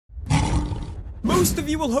Most of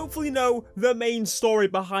you will hopefully know the main story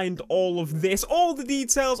behind all of this. All the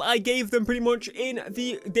details, I gave them pretty much in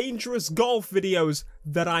the Dangerous Golf videos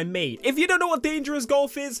that I made. If you don't know what Dangerous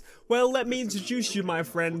Golf is, well, let me introduce you, my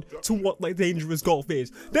friend, to what Dangerous Golf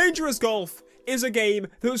is. Dangerous Golf is a game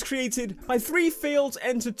that was created by Three Fields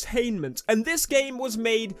Entertainment, and this game was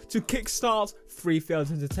made to kickstart Three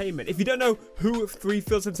Fields Entertainment. If you don't know who Three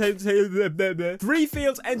Fields Entertainment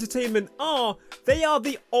are, they are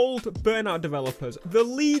the old Burnout developers. The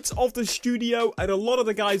leads of the studio and a lot of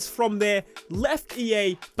the guys from there left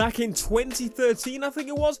EA back in 2013, I think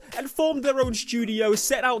it was, and formed their own studio,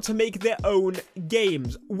 set out to make their own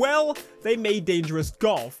games. Well, they made Dangerous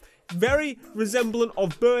Golf. Very resemblant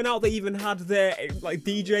of Burnout. They even had their like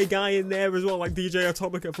DJ guy in there as well, like DJ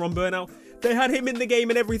Atomica from Burnout. They had him in the game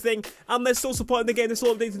and everything, and they're still supporting the game. They're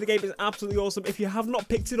still updating the game. It's absolutely awesome. If you have not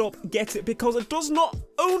picked it up, get it, because it does not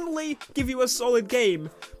only give you a solid game,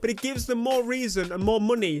 but it gives them more reason and more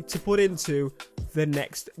money to put into the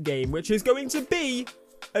next game, which is going to be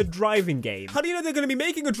a driving game. How do you know they're going to be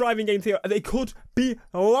making a driving game, Theo? They could be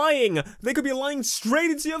lying. They could be lying straight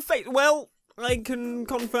into your face. Well, I can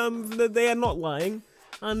confirm that they are not lying,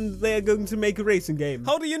 and they are going to make a racing game.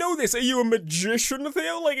 How do you know this? Are you a magician,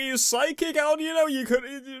 Theo? Like, are you psychic? How do you know you could...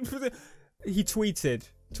 He tweeted,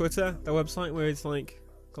 Twitter, the website where it's like,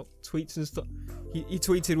 got tweets and stuff. He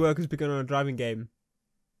tweeted workers begun on a driving game.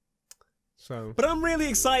 So, but I'm really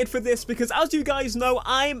excited for this because, as you guys know,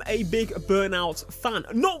 I'm a big Burnout fan.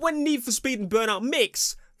 Not when Need for Speed and Burnout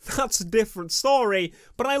mix. That's a different story,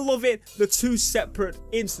 but I love it, the two separate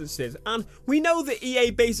instances. And we know that EA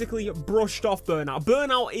basically brushed off Burnout.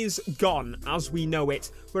 Burnout is gone as we know it.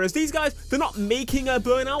 Whereas these guys, they're not making a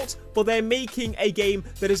Burnout, but they're making a game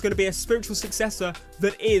that is going to be a spiritual successor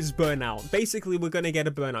that is Burnout. Basically, we're going to get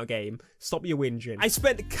a Burnout game. Stop your whinging. I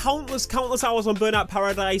spent countless hours on Burnout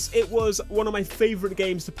Paradise. It was one of my favorite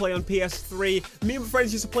games to play on PS3. Me and my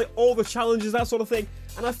friends used to play all the challenges, that sort of thing.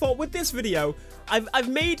 And I thought, with this video, I've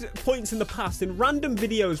made points in the past in random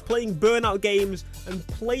videos playing Burnout games and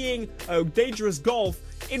playing Dangerous Golf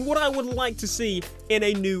in what I would like to see in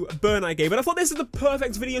a new Burnout game. And I thought this is the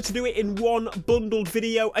perfect video to do it in one bundled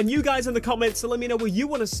video. And you guys in the comments, let me know what you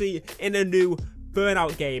want to see in a new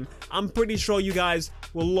Burnout game. I'm pretty sure you guys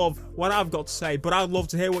will love what I've got to say, but I'd love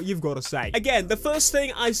to hear what you've got to say. Again, the first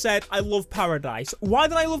thing I said, I love Paradise. Why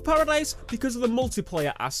did I love Paradise? Because of the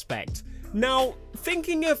multiplayer aspect. Now,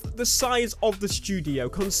 thinking of the size of the studio,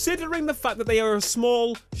 considering the fact that they are a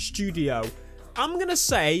small studio, I'm going to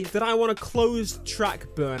say that I want a closed track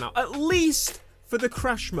Burnout, at least for the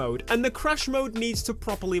crash mode, and the crash mode needs to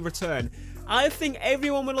properly return. I think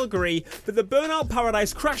everyone will agree that the Burnout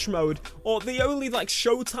Paradise crash mode, or the only like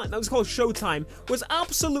Showtime, that was called Showtime, was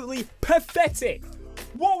absolutely pathetic.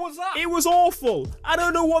 What was that? It was awful. I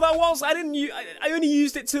don't know what that was. I only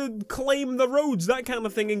used it to claim the roads, that kind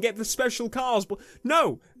of thing, and get the special cars. But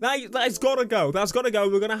no, that's gotta go. That's gotta go.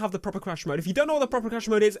 We're gonna have the proper crash mode. If you don't know what the proper crash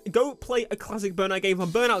mode is, go play a classic Burnout game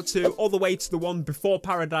from Burnout 2 all the way to the one before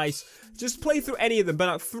Paradise. Just play through any of them.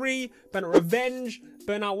 Burnout 3, Burnout Revenge,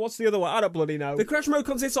 Burnout, what's the other one? I don't bloody know. The crash mode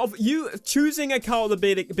consists of you choosing a car at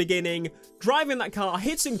the beginning, driving that car,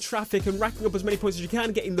 hitting traffic, and racking up as many points as you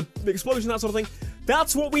can, getting the explosion, that sort of thing.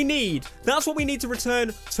 That's what we need. That's what we need to return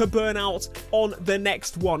to Burnout on the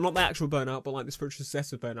next one. Not the actual Burnout, but like the spiritual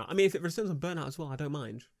successor of Burnout. I mean, if it returns on Burnout as well, I don't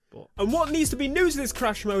mind. And what needs to be new to this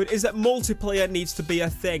crash mode is that multiplayer needs to be a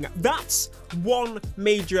thing. That's one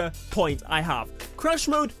major point I have. Crash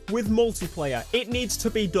mode with multiplayer. It needs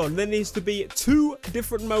to be done. There needs to be 2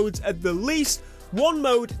 different modes at the least. One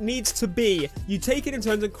mode needs to be you take it in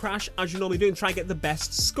turns and crash as you normally do and try and get the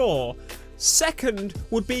best score. Second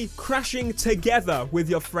would be crashing together with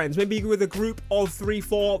your friends. Maybe with a group of 3,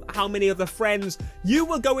 4, how many other friends. You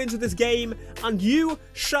will go into this game and you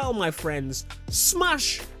shall, my friends,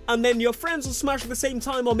 smash, and then your friends will smash at the same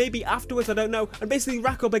time, or maybe afterwards, I don't know, and basically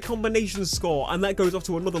rack up a combination score, and that goes off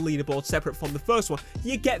to another leaderboard separate from the first one.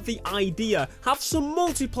 You get the idea. Have some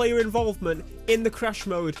multiplayer involvement in the crash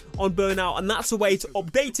mode on Burnout, and that's a way to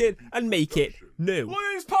update it and make it new.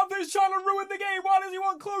 BlackPantha's trying to ruin the game. Why does he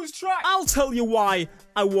want closed track? I'll tell you why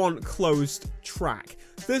I want closed track.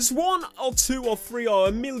 There's 1 or 2 or 3 or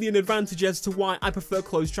a million advantages to why I prefer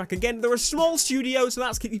closed track. Again, they're a small studio, so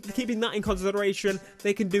that's keeping that in consideration.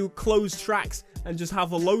 They can do closed tracks and just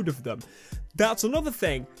have a load of them. That's another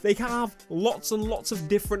thing. They can have lots and lots of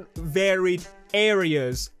different varied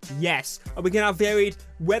areas, yes, and we can have varied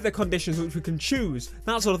weather conditions which we can choose,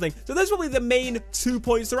 that sort of thing. So those are probably the main 2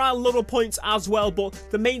 points. There are little points as well, but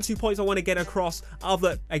the main 2 points I want to get across are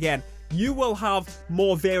that, again, you will have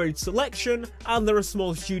more varied selection, and they're a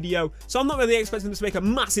small studio, so I'm not really expecting them to make a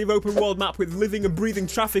massive open world map with living and breathing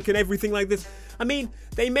traffic and everything like this. I mean,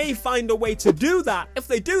 they may find a way to do that. If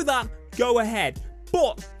they do that, go ahead.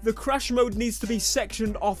 But the crash mode needs to be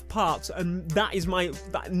sectioned off parts, and that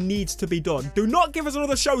needs to be done. Do not give us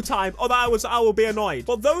another showtime, otherwise I will be annoyed.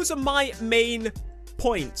 But those are my main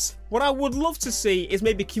points. What I would love to see is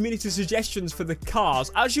maybe community suggestions for the cars.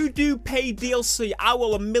 As you do paid DLC, I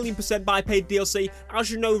will 1,000,000% buy paid DLC. As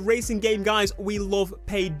you know, racing game guys, we love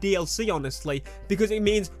paid DLC, honestly, because it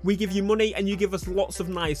means we give you money and you give us lots of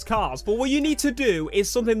nice cars. But what you need to do is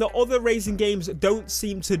something that other racing games don't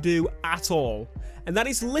seem to do at all, and that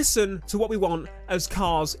is listen to what we want as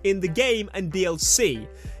cars in the game and DLC.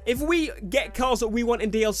 If we get cars that we want in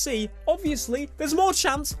DLC, obviously, there's more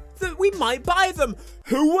chance that we might buy them.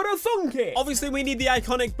 Who would have thunk it? Obviously, we need the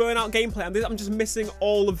iconic Burnout gameplay, and I'm just missing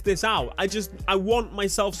all of this out. I want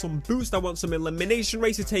myself some boost. I want some elimination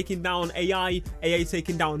races taking down AI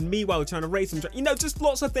taking down me while we're trying to race. You know, just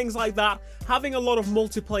lots of things like that. Having a lot of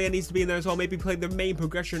multiplayer needs to be in there as well. Maybe play the main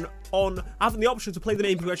progression having the option to play the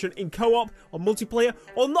main progression in co-op or multiplayer,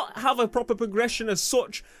 or not have a proper progression as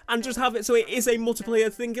such, and just have it so it is a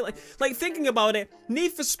multiplayer thing. Like thinking about it,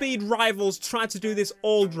 Need for Speed Rivals tried to do this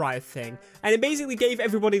all drive thing, and it basically gave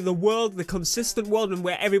everybody the world, the consistent world, and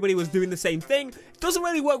where everybody was doing the same thing. It doesn't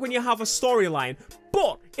really work when you have a storyline.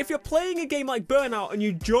 But if you're playing a game like Burnout and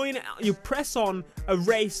you press on a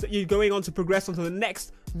race that you're going on to progress onto the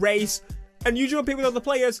next race, and you jump in with other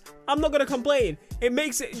players, I'm not going to complain. It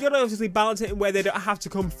makes it, you got to obviously balance it in where they don't have to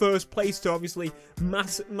come first place to obviously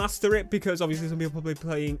master it, because obviously some people are probably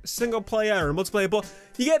playing single player or multiplayer, but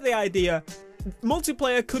you get the idea.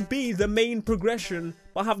 Multiplayer could be the main progression,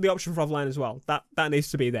 but have the option for offline as well. That needs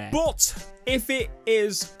to be there. But if it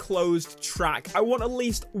is closed track, I want at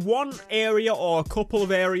least one area or a couple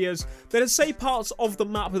of areas that are, say, parts of the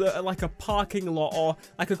map that are like a parking lot or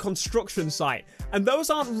like a construction site. And those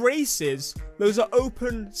aren't races, those are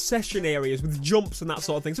open session areas with jumps and that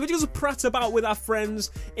sort of thing. So we just prat about with our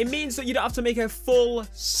friends. It means that you don't have to make a full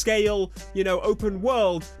scale, you know, open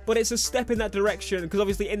world, but it's a step in that direction, because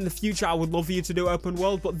obviously in the future I would love for you to do open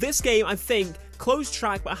world. But this game, I think, closed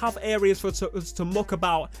track, but have areas for us to muck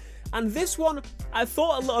about. And this one, I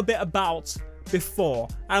thought a little bit about before.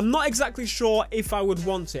 I'm not exactly sure if I would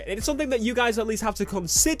want it. It's something that you guys at least have to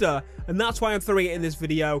consider, and that's why I'm throwing it in this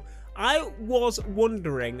video. I was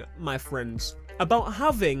wondering, my friends, about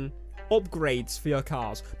having upgrades for your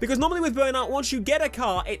cars, because normally with Burnout, once you get a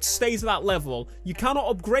car, it stays at that level. You cannot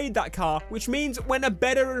upgrade that car, which means when a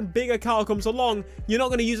better and bigger car comes along, you're not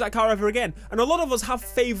going to use that car ever again. And a lot of us have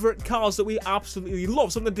favorite cars that we absolutely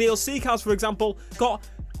love. Some of the DLC cars, for example, got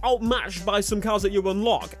outmatched by some cars that you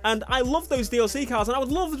unlock, and I love those DLC cars, and I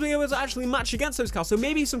would love to be able to actually match against those cars. So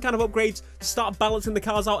maybe some kind of upgrades to start balancing the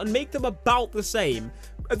cars out and make them about the same.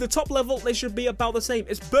 At the top level, they should be about the same.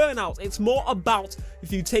 It's Burnout. It's more about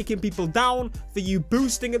if you taking people down, for you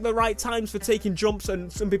boosting at the right times for taking jumps,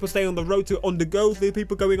 and some people stay on the road to undergo the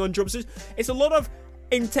people going on jumps. It's a lot of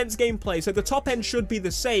intense gameplay, so the top end should be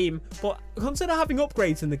the same, but consider having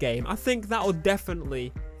upgrades in the game. I think that will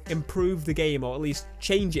definitely improve the game, or at least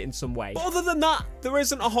change it in some way. But other than that, there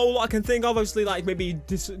isn't a whole lot I can think of. Obviously, like maybe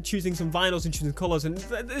just choosing some vinyls and choosing colors, and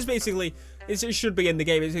it's basically, it should be in the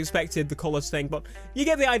game. It's expected, the colors thing, but you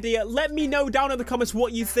get the idea. Let me know down in the comments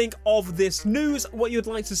what you think of this news, what you'd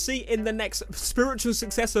like to see in the next spiritual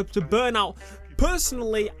successor to Burnout.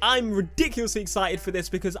 Personally, I'm ridiculously excited for this,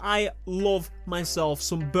 because I love myself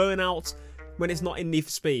some Burnout when it's not in Need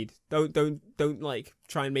for Speed. Don't like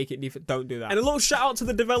try and make it Need for, don't do that. And a little shout out to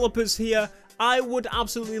the developers here. I would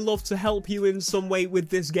absolutely love to help you in some way with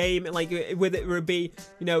this game, like whether it would be,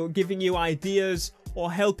 you know, giving you ideas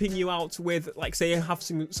or helping you out with, like, say, have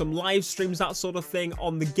some live streams, that sort of thing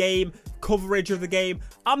on the game, coverage of the game.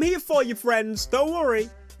 I'm here for you, friends. Don't worry.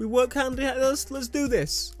 We work hand in hand. Let's do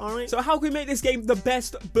this. All right. So how can we make this game the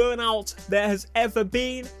best Burnout there has ever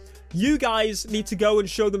been? You guys need to go and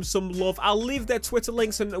show them some love. I'll leave their Twitter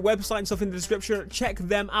links and website and stuff in the description. Check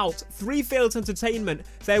them out. 3 Failed Entertainment.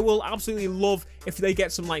 They will absolutely love if they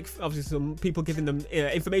get some, like, obviously some people giving them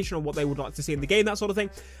information on what they would like to see in the game, that sort of thing.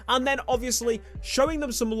 And then, obviously, showing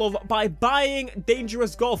them some love by buying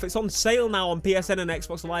Dangerous Golf. It's on sale now on PSN and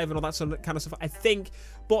Xbox Live and all that sort of kind of stuff, I think.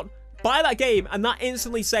 But buy that game, and that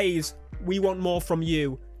instantly says, we want more from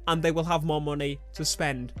you, and they will have more money to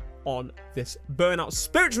spend on this Burnout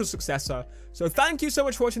spiritual successor. So thank you so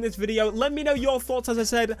much for watching this video. Let me know your thoughts. As I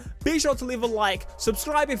said, be sure to leave a like,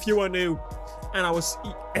 subscribe if you are new, and I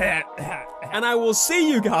will see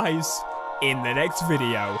you guys in the next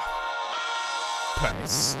video.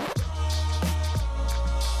 Peace.